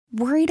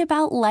Worried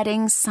about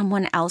letting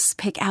someone else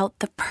pick out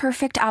the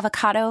perfect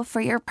avocado for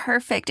your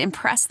perfect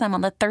impress them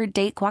on the third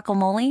date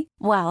guacamole?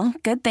 Well,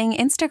 good thing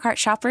Instacart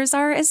shoppers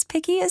are as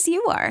picky as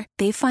you are.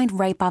 They find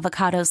ripe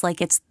avocados like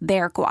it's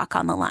their guac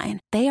on the line.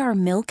 They are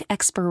milk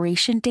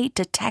expiration date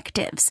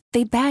detectives.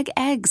 They bag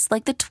eggs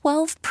like the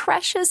 12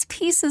 precious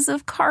pieces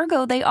of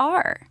cargo they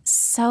are.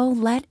 So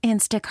let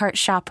Instacart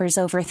shoppers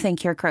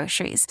overthink your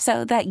groceries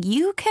so that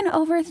you can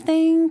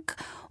overthink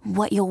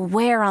what you'll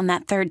wear on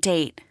that third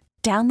date.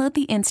 Download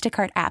the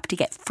Instacart app to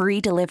get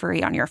free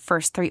delivery on your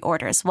first 3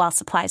 orders while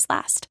supplies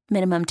last.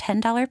 Minimum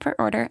 $10 per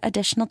order.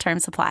 Additional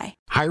terms apply.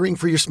 Hiring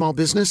for your small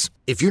business?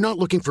 If you're not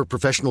looking for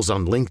professionals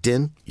on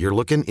LinkedIn, you're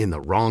looking in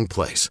the wrong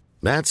place.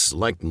 That's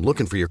like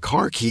looking for your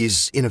car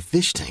keys in a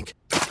fish tank.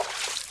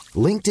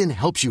 LinkedIn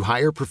helps you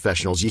hire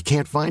professionals you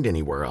can't find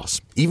anywhere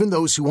else, even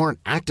those who aren't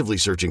actively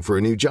searching for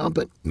a new job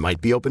but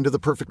might be open to the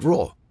perfect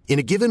role. In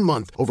a given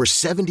month, over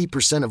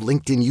 70% of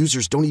LinkedIn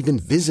users don't even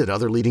visit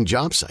other leading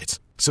job sites.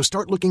 So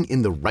start looking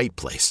in the right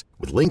place.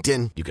 With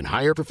LinkedIn, you can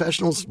hire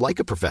professionals like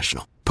a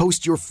professional.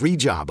 Post your free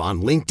job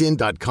on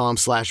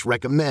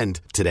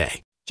linkedin.com/recommend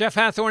today. Jeff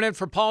Hathhorn in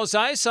for Paul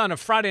Zeiss on a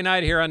Friday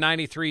night here on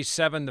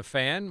 93.7 The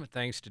Fan.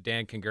 Thanks to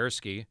Dan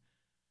Kingerski.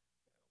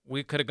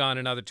 We could have gone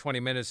another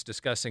 20 minutes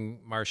discussing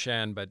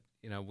Marchand, but,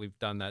 we've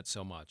done that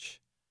so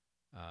much.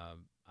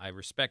 I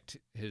respect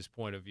his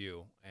point of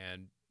view.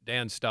 And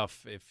Dan's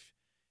stuff, if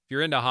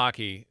you're into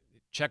hockey,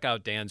 check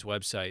out Dan's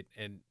website.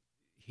 And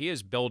he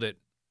has built it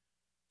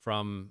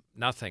from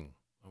nothing.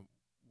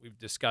 We've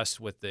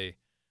discussed with the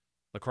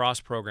lacrosse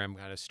program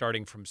kind of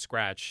starting from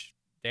scratch.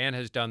 Dan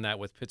has done that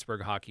with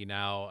Pittsburgh Hockey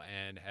Now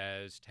and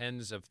has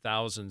tens of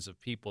thousands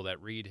of people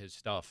that read his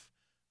stuff.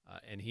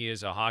 And he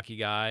is a hockey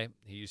guy.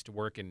 He used to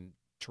work in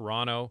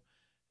Toronto,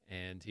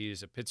 and he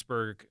is a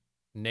Pittsburgh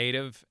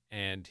native,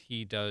 and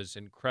he does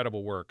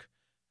incredible work.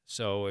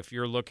 So if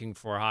you're looking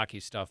for hockey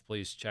stuff,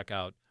 please check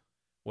out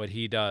what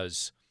he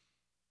does.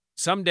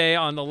 Someday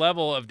on the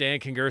level of Dan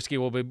Kingerski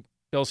will be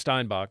Bill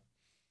Steinbach,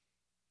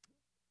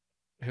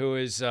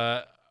 you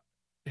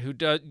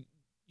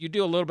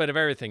do a little bit of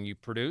everything. You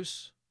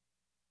produce,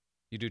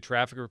 you do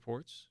traffic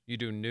reports, you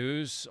do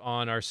news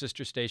on our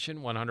sister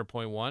station,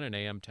 100.1 and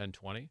AM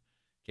 1020,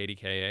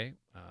 KDKA.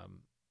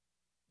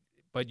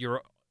 But you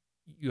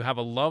have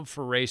a love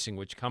for racing,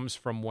 which comes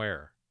from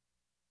where?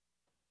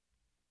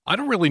 I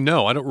don't really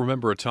know. I don't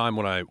remember a time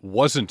when I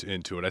wasn't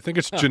into it. I think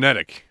it's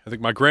genetic. I think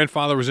my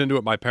grandfather was into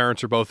it. My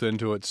parents are both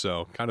into it,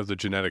 so kind of the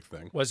genetic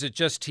thing. Was it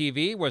just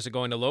TV? Was it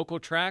going to local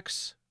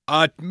tracks?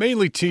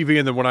 Mainly TV,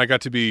 and then when I got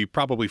to be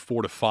probably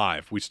 4 to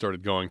 5, we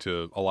started going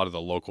to a lot of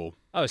the local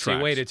tracks. So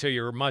you waited till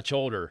you were much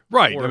older.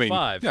 Right. 4 or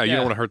 5. Yeah, you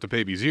don't want to hurt the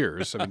baby's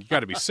ears. You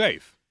got to be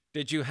safe.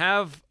 Did you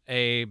have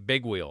a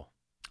big wheel?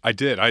 I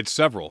did. I had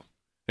several,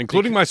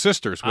 including my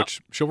sister's,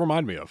 which she'll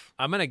remind me of.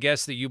 I'm going to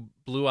guess that you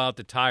blew out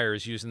the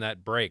tires using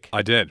that brake.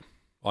 I did,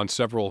 on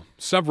several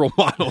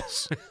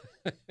models.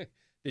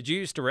 Did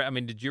you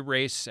did you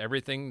race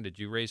everything? Did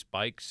you race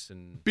bikes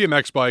and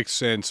BMX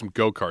bikes and some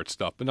go-kart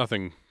stuff, but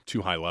nothing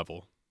too high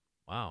level.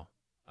 Wow.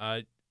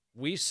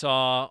 We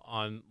saw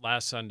on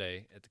last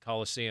Sunday at the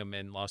Coliseum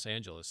in Los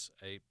Angeles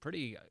a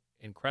pretty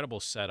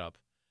incredible setup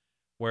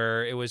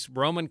where it was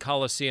Roman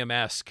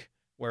Coliseum-esque,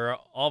 where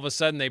all of a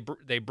sudden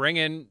they bring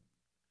in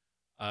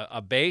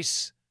a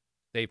base,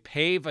 they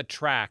pave a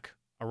track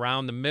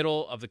around the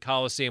middle of the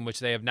Coliseum, which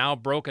they have now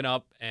broken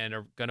up and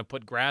are going to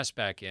put grass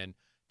back in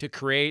to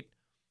create,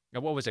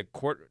 what was it,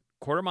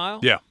 quarter mile?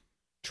 Yeah.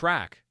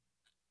 Track.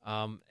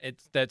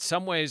 It's that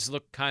some ways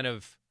look kind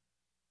of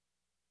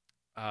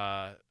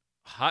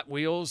Hot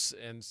Wheels,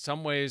 and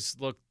some ways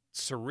look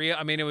surreal.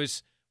 I mean, it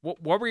was.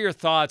 What were your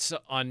thoughts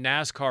on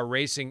NASCAR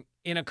racing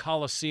in a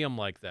Coliseum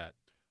like that?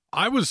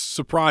 I was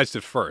surprised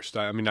at first.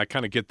 I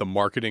kind of get the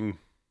marketing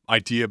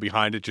idea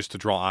behind it, just to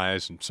draw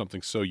eyes and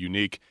something so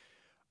unique.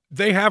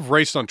 They have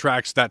raced on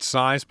tracks that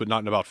size, but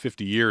not in about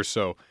 50 years.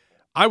 So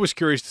I was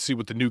curious to see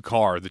what the new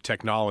car, the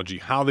technology,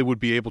 how they would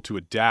be able to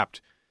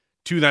adapt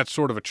to that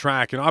sort of a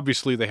track. And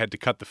obviously they had to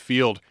cut the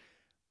field.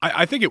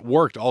 I think it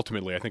worked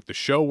ultimately. I think the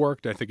show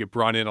worked. I think it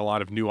brought in a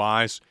lot of new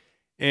eyes.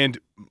 And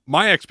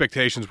my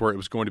expectations were it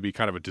was going to be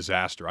kind of a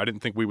disaster. I didn't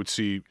think we would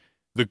see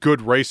the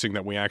good racing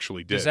that we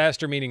actually did.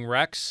 Disaster meaning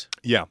wrecks?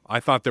 Yeah. I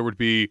thought there would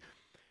be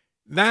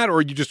that,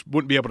 or you just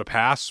wouldn't be able to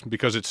pass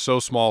because it's so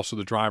small, so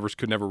the drivers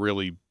could never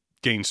really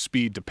gain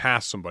speed to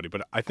pass somebody.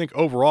 But I think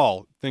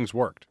overall, things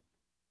worked.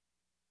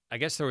 I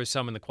guess there was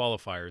some in the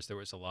qualifiers. There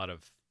was a lot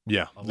of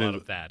lot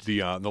of that.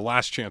 The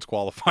last chance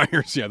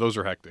qualifiers, yeah, those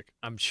are hectic.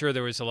 I'm sure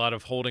there was a lot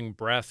of holding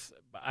breath.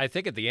 I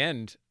think at the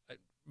end,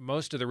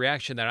 most of the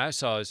reaction that I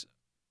saw is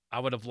I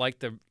would have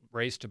liked the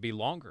race to be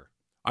longer.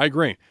 I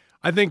agree.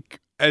 I think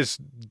as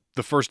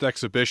the first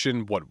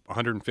exhibition,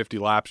 150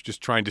 laps,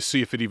 just trying to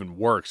see if it even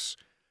works,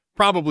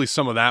 probably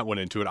some of that went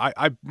into it.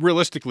 I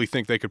realistically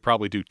think they could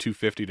probably do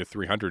 250 to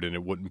 300 and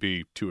it wouldn't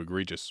be too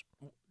egregious.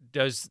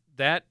 Does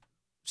that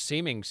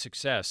seeming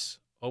success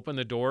open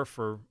the door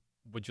for,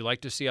 would you like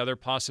to see other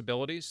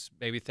possibilities,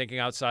 maybe thinking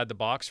outside the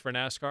box for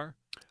NASCAR?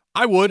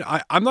 I would.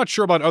 I'm not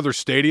sure about other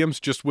stadiums,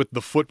 just with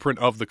the footprint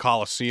of the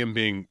Coliseum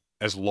being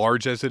as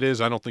large as it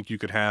is. I don't think you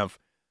could have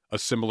a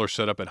similar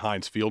setup at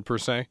Heinz Field per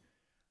se.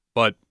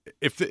 But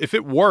if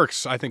it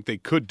works, I think they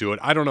could do it.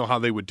 I don't know how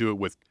they would do it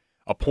with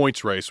a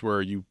points race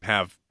where you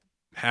have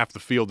half the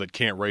field that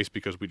can't race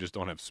because we just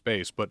don't have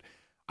space. But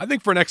I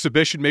think for an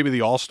exhibition, maybe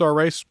the All-Star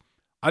race,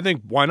 I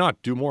think why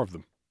not do more of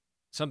them?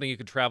 Something you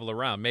could travel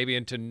around, maybe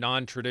into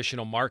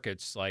non-traditional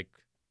markets like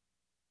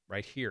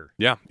right here.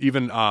 Yeah,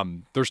 even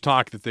there's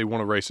talk that they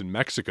want to race in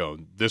Mexico.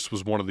 This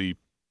was one of the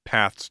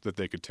paths that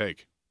they could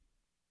take.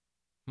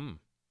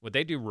 Would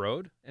they do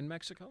road in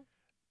Mexico?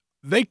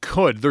 They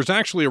could. There's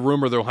actually a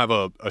rumor they'll have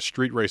a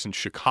street race in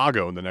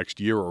Chicago in the next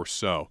year or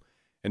so.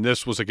 And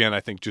this was, again, I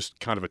think just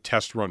kind of a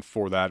test run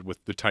for that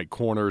with the tight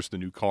corners, the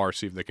new car,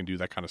 see if they can do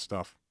that kind of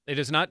stuff. It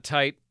is not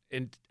tight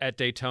at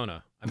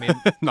Daytona. I mean,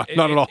 not at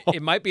all.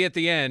 It might be at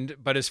the end,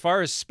 but as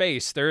far as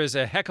space, there is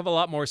a heck of a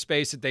lot more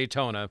space at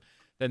Daytona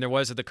than there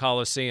was at the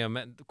Coliseum.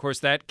 And, of course,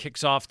 that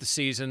kicks off the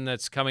season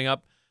that's coming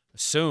up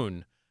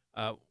soon.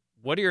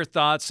 What are your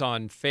thoughts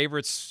on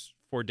favorites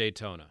for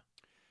Daytona?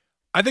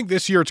 I think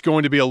this year it's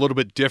going to be a little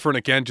bit different,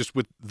 again, just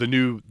with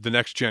the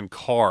next-gen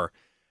car.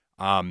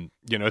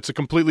 It's a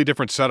completely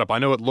different setup. I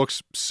know it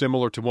looks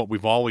similar to what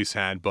we've always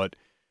had, but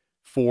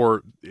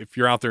if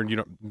you're out there and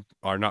you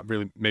are not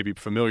really maybe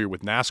familiar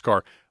with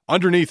NASCAR,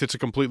 underneath it's a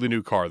completely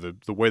new car.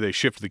 The way they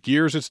shift the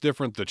gears, it's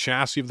different. The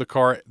chassis of the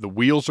car, the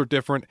wheels are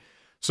different.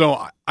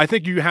 So I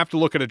think you have to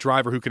look at a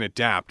driver who can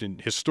adapt,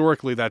 and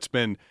historically that's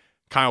been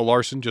Kyle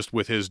Larson, just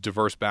with his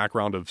diverse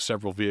background of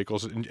several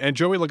vehicles, and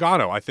Joey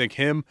Logano. I think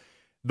him,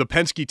 the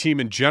Penske team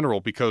in general,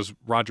 because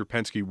Roger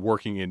Penske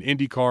working in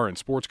IndyCar and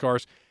sports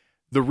cars,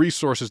 the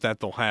resources that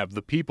they'll have,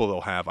 the people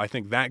they'll have, I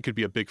think that could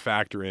be a big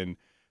factor in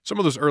some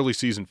of those early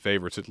season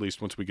favorites, at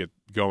least once we get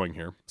going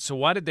here. So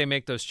why did they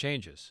make those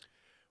changes?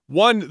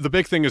 One, the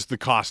big thing is the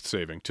cost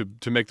saving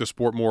to make the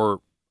sport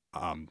more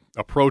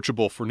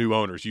approachable for new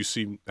owners.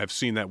 Have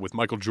seen that with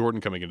Michael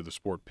Jordan coming into the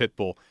sport,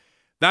 Pitbull.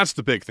 That's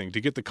the big thing,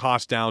 to get the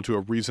cost down to a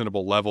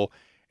reasonable level.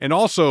 And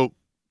also,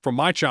 from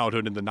my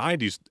childhood in the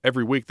 90s,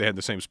 every week they had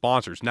the same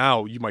sponsors.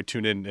 Now you might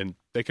tune in and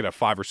they could have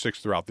 5 or 6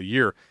 throughout the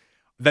year.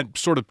 That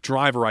sort of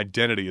driver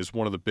identity is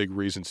one of the big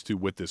reasons, too,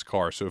 with this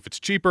car. So if it's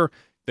cheaper,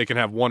 they can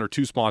have 1 or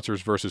 2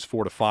 sponsors versus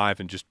 4 to 5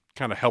 and just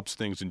kind of helps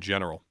things in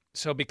general.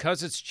 So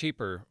because it's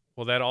cheaper,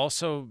 will that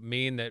also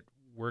mean that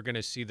we're going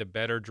to see the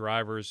better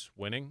drivers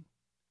winning?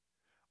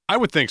 I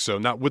would think so.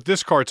 Now, with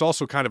this car, it's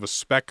also kind of a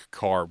spec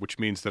car, which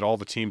means that all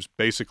the teams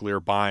basically are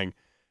buying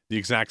the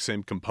exact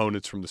same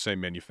components from the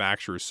same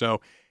manufacturers. So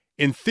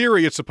in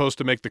theory, it's supposed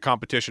to make the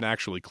competition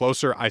actually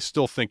closer. I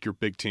still think your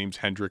big teams,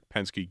 Hendrick,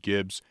 Penske,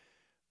 Gibbs,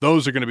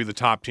 those are going to be the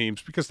top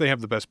teams because they have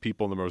the best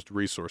people and the most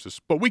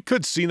resources. But we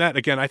could see that.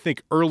 Again, I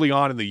think early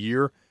on in the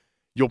year,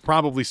 you'll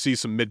probably see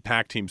some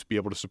mid-pack teams be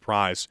able to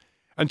surprise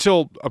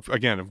until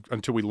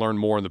we learn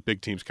more and the big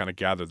teams kind of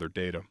gather their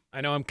data.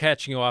 I know I'm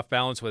catching you off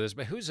balance with this,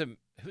 but who's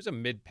a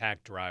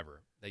mid-pack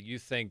driver that you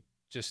think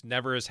just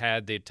never has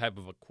had the type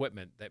of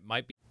equipment that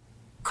might be?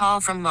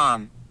 Call from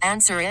mom.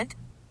 Answer it.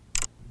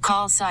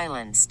 Call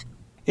silenced.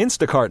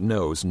 Instacart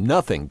knows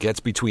nothing gets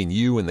between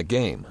you and the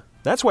game.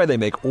 That's why they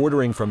make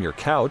ordering from your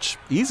couch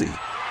easy.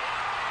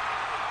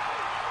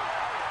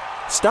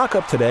 Stock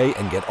up today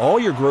and get all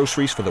your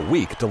groceries for the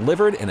week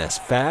delivered in as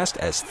fast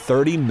as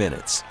 30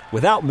 minutes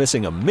without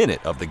missing a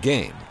minute of the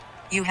game.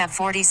 You have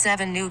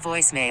 47 new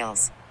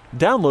voicemails.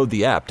 Download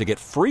the app to get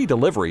free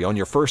delivery on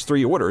your first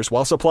 3 orders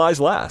while supplies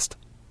last.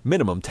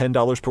 Minimum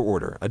 $10 per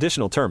order.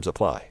 Additional terms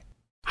apply.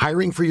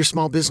 Hiring for your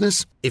small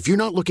business? If you're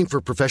not looking for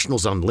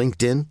professionals on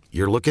LinkedIn,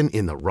 you're looking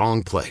in the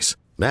wrong place.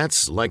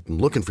 That's like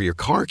looking for your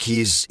car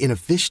keys in a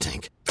fish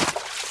tank.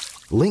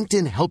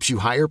 LinkedIn helps you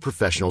hire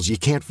professionals you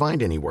can't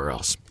find anywhere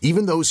else,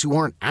 even those who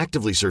aren't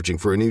actively searching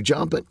for a new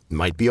job but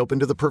might be open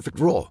to the perfect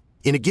role.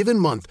 In a given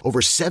month,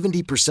 over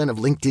 70% of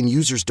LinkedIn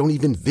users don't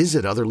even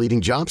visit other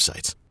leading job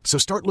sites. So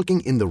start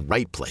looking in the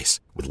right place.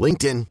 With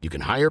LinkedIn, you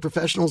can hire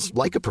professionals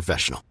like a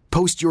professional.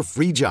 Post your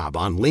free job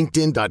on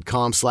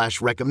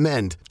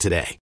linkedin.com/recommend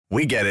today.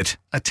 We get it.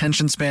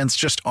 Attention spans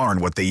just aren't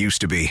what they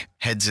used to be.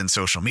 Heads in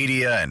social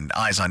media and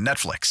eyes on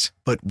Netflix.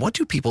 But what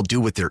do people do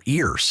with their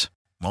ears?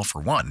 Well,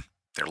 for one,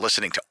 they're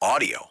listening to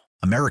audio.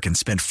 Americans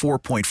spend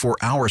 4.4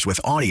 hours with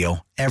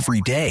audio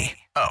every day.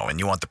 Oh, and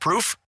you want the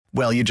proof?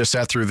 Well, you just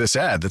sat through this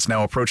ad that's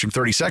now approaching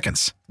 30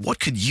 seconds. What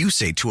could you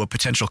say to a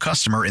potential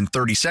customer in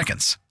 30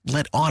 seconds?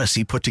 Let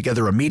Odyssey put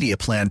together a media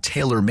plan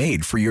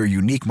tailor-made for your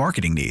unique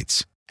marketing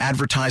needs.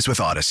 Advertise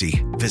with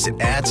Odyssey. Visit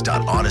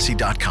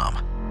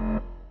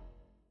ads.odyssey.com.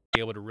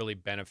 Be able to really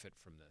benefit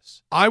from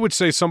this? I would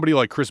say somebody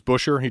like Chris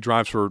Buescher. He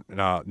drives for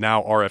now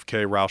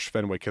RFK, Roush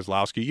Fenway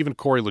Keselowski, even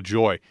Corey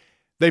LaJoie.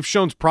 They've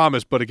shown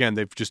promise, but again,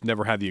 they've just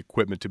never had the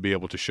equipment to be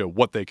able to show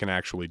what they can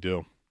actually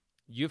do.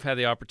 You've had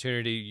the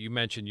opportunity. You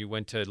mentioned you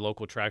went to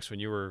local tracks when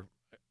you were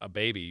a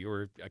baby, you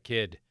were a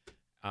kid,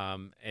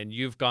 and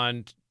you've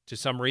gone to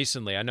some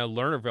recently. I know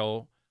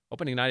Lernerville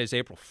opening night is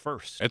April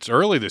 1st. It's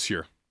early this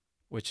year.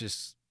 Which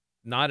is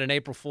not an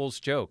April Fool's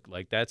joke.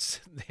 Like, that's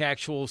the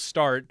actual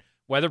start,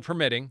 weather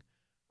permitting,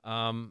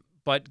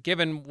 But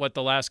given what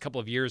the last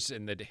couple of years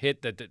and the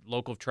hit that the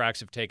local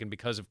tracks have taken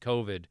because of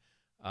COVID,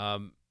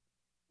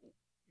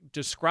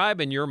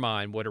 describe in your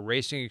mind what a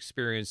racing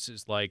experience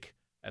is like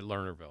at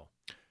Lernerville.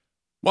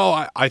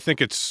 Well, I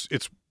think it's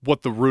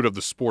what the root of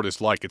the sport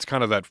is like. It's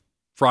kind of that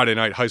Friday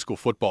night high school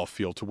football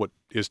feel to what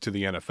is to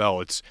the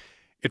NFL.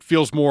 It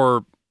feels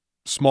more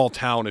small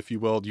town, if you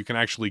will. You can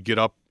actually get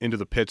up into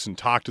the pits and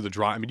talk to the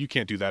driver. I mean, you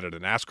can't do that at a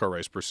NASCAR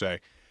race per se.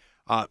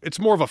 It's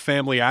more of a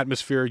family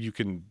atmosphere. You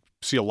can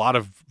see a lot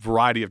of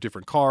variety of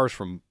different cars,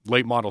 from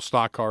late model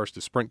stock cars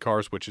to sprint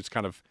cars, which is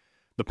kind of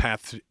the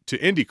path to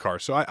IndyCar.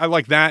 So I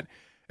like that.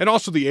 And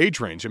also the age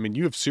range. I mean,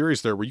 you have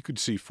series there where you could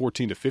see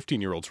 14 to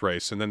 15-year-olds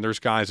race, and then there's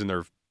guys in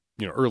their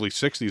early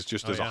 60s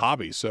just as a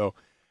hobby. So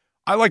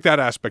I like that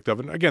aspect of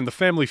it. And again, the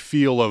family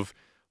feel of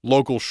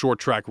local short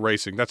track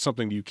racing, that's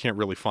something you can't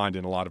really find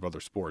in a lot of other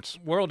sports.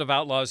 World of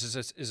Outlaws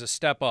is a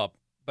step up.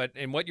 But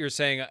in what you're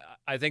saying,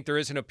 I think there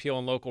is an appeal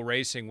in local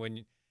racing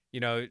when,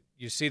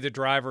 you see the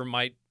driver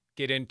might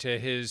get into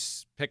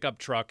his pickup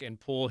truck and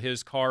pull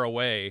his car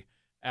away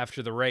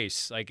after the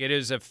race. Like, it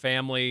is a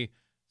family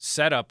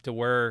setup to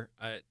where,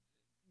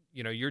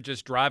 you're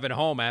just driving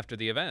home after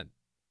the event.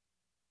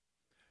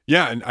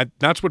 Yeah, and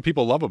that's what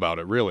people love about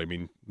it, really. I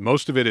mean,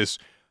 most of it's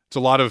a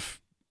lot of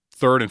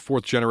third and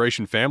fourth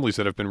generation families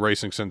that have been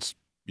racing since,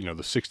 the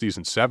 60s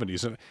and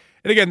 70s. And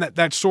again,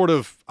 that sort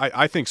of,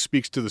 I think,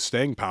 speaks to the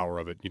staying power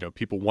of it.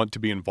 People want to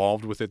be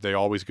involved with it. They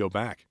always go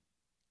back.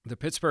 The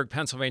Pittsburgh,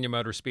 Pennsylvania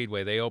Motor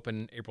Speedway, they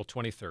open April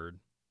 23rd.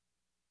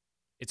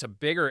 It's a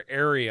bigger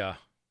area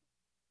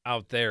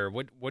out there.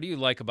 What do you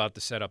like about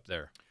the setup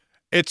there?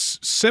 It's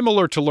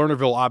similar to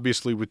Lernerville,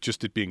 obviously, with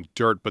just it being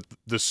dirt, but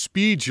the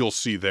speeds you'll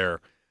see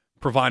there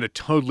provide a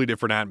totally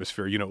different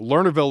atmosphere.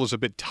 Lernerville is a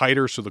bit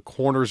tighter, so the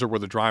corners are where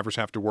the drivers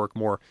have to work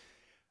more.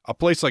 A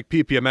place like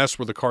PPMS,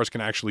 where the cars can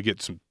actually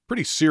get some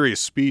pretty serious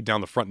speed down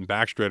the front and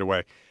back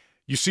straightaway,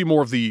 you see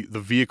more of the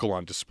vehicle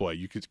on display.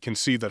 You can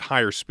see that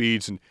higher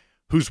speeds and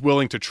who's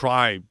willing to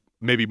try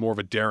maybe more of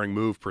a daring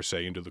move, per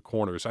se, into the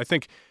corners. I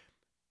think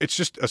it's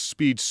just a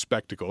speed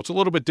spectacle. It's a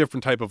little bit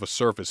different type of a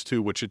surface,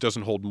 too, which it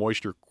doesn't hold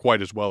moisture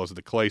quite as well as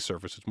the clay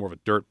surface. It's more of a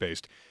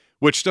dirt-based,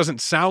 which doesn't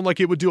sound like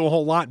it would do a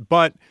whole lot,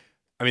 but,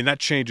 I mean, that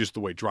changes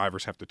the way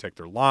drivers have to take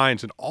their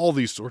lines and all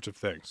these sorts of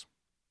things.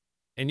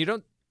 And you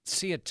don't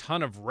see a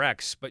ton of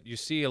wrecks, but you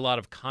see a lot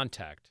of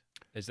contact.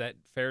 Is that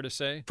fair to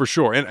say? For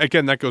sure. And,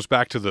 again, that goes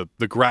back to the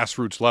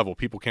grassroots level.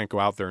 People can't go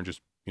out there and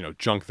just,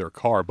 junk their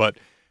car, but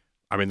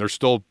I mean, they're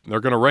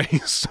going to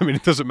race. I mean,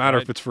 it doesn't matter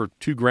if it's for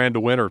 $2,000 to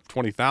win or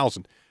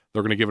 20,000.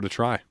 They're going to give it a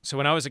try. So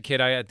when I was a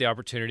kid, I had the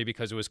opportunity,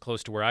 because it was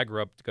close to where I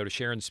grew up, to go to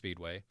Sharon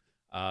Speedway.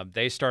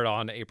 They start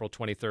on April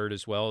 23rd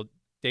as well.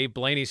 Dave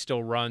Blaney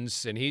still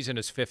runs, and he's in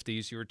his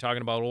 50s. You were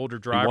talking about older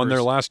drivers. He won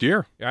there last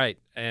year. Right.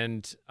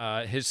 And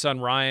his son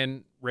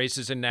Ryan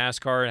races in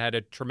NASCAR and had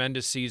a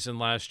tremendous season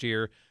last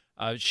year.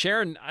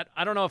 Sharon,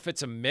 I don't know if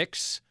it's a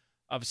mix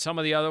of some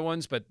of the other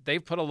ones, but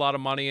they've put a lot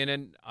of money in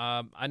it.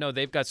 I know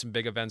they've got some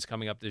big events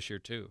coming up this year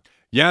too.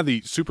 Yeah,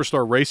 the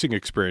Superstar Racing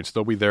Experience,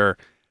 they'll be there,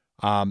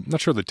 not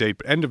sure the date,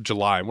 but end of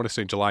July. I want to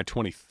say July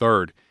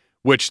 23rd,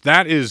 which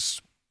that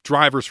is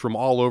drivers from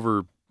all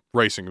over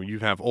racing. I mean, you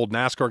have old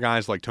NASCAR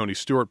guys like Tony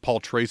Stewart, Paul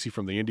Tracy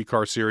from the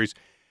IndyCar series,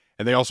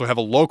 and they also have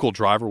a local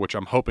driver, which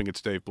I'm hoping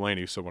it's Dave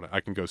Blaney, so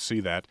I can go see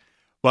that.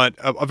 But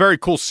a very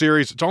cool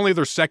series. It's only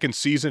their second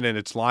season, and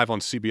it's live on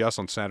CBS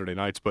on Saturday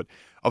nights. But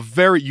a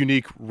very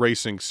unique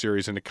racing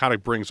series, and it kind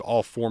of brings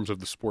all forms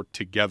of the sport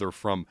together,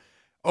 from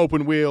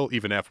open wheel,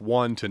 even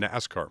F1, to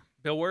NASCAR.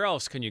 Bill, where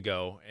else can you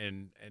go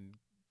and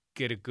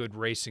get a good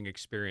racing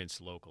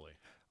experience locally?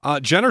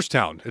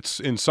 Jennerstown.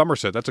 It's in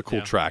Somerset. That's a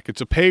cool track.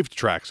 It's a paved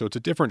track, so it's a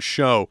different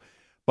show.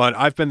 But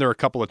I've been there a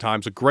couple of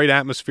times. A great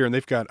atmosphere, and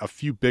they've got a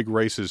few big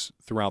races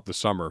throughout the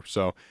summer.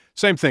 So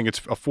same thing. It's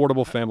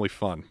affordable family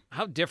fun.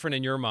 How different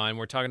in your mind,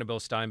 we're talking to Bill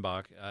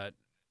Steinbach,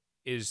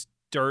 is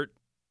dirt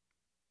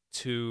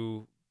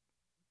to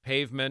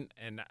pavement,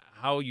 and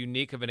how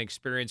unique of an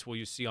experience will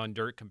you see on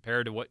dirt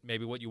compared to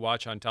what you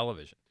watch on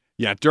television?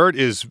 Yeah, dirt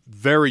is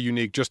very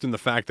unique just in the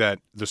fact that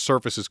the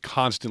surface is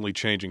constantly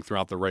changing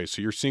throughout the race.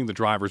 So you're seeing the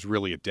drivers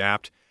really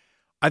adapt.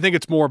 I think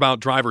it's more about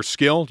driver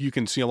skill. You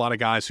can see a lot of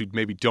guys who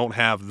maybe don't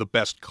have the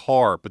best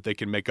car, but they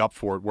can make up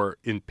for it, where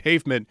in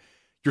pavement,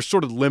 you're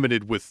sort of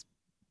limited with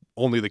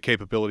only the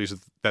capabilities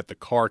that the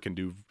car can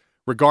do,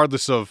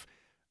 regardless of,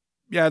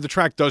 the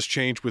track does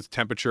change with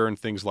temperature and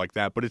things like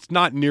that, but it's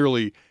not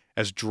nearly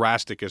as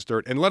drastic as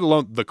dirt, and let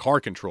alone the car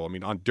control. I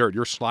mean, on dirt,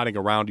 you're sliding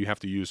around, you have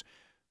to use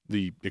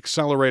the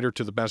accelerator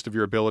to the best of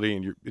your ability,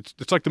 and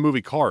it's like the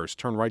movie Cars,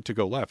 turn right to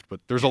go left, but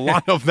there's a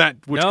lot of that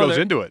which goes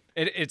into it.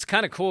 It's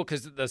kind of cool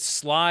because the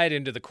slide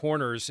into the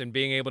corners and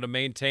being able to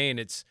maintain,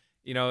 it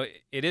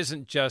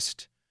isn't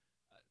just,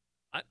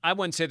 I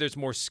wouldn't say there's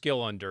more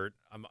skill on dirt.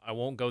 I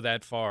won't go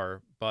that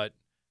far, but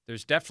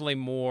there's definitely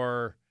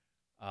more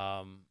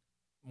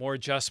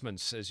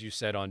adjustments, as you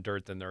said, on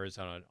dirt than there is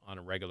on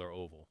a regular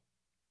oval.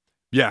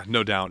 Yeah,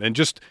 no doubt. And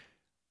just,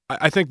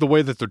 I think the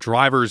way that the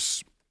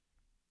drivers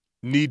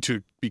need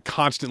to be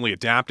constantly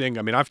adapting.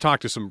 I mean, I've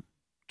talked to some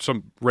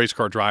some race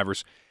car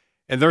drivers.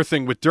 And their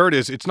thing with dirt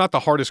is it's not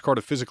the hardest car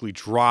to physically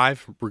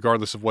drive,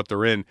 regardless of what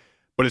they're in,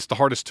 but it's the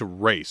hardest to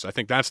race. I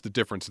think that's the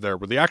difference there,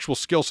 where the actual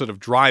skill set of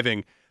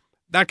driving,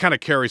 that kind of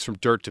carries from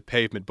dirt to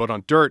pavement. But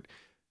on dirt,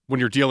 when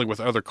you're dealing with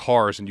other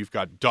cars and you've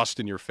got dust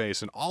in your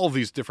face and all of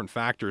these different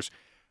factors,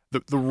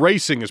 the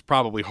racing is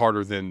probably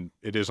harder than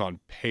it is on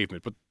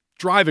pavement. But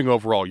driving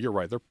overall, you're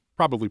right, they're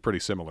probably pretty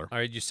similar. All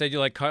right, you said you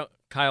like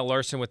Kyle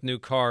Larson with new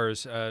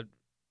cars.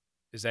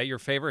 Is that your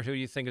favorite? Who do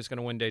you think is going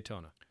to win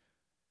Daytona?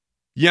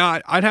 Yeah,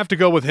 I'd have to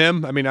go with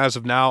him. I mean, as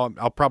of now,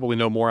 I'll probably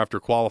know more after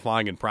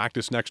qualifying and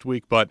practice next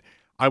week, but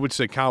I would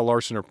say Kyle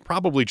Larson or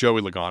probably Joey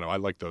Logano. I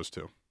like those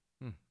two.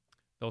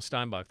 Bill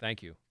Steinbach,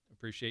 thank you.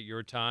 Appreciate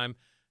your time.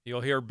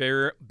 You'll hear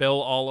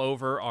Bill all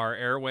over our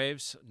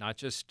airwaves, not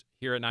just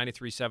here at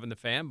 93.7 The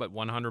Fan, but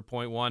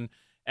 100.1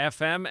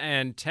 FM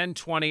and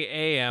 1020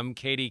 AM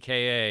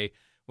KDKA.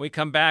 When we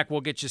come back, we'll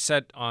get you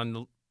set on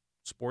the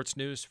sports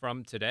news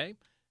from today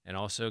and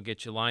also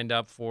get you lined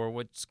up for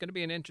what's going to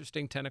be an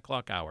interesting 10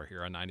 o'clock hour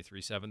here on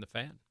 93.7 The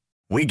Fan.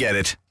 We get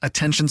it.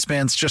 Attention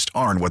spans just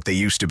aren't what they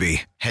used to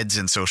be. Heads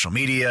in social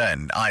media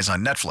and eyes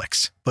on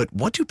Netflix. But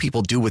what do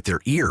people do with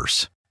their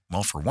ears?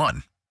 Well, for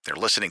one, they're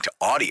listening to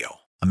audio.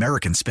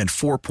 Americans spend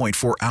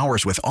 4.4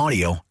 hours with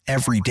audio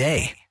every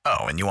day.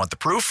 Oh, and you want the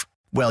proof?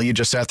 Well, you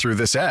just sat through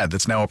this ad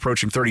that's now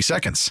approaching 30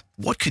 seconds.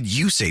 What could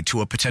you say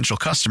to a potential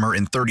customer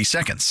in 30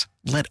 seconds?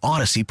 Let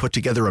Odyssey put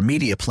together a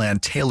media plan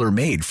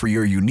tailor-made for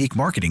your unique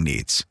marketing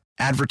needs.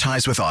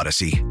 Advertise with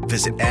Odyssey.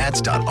 Visit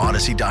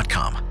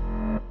ads.odyssey.com.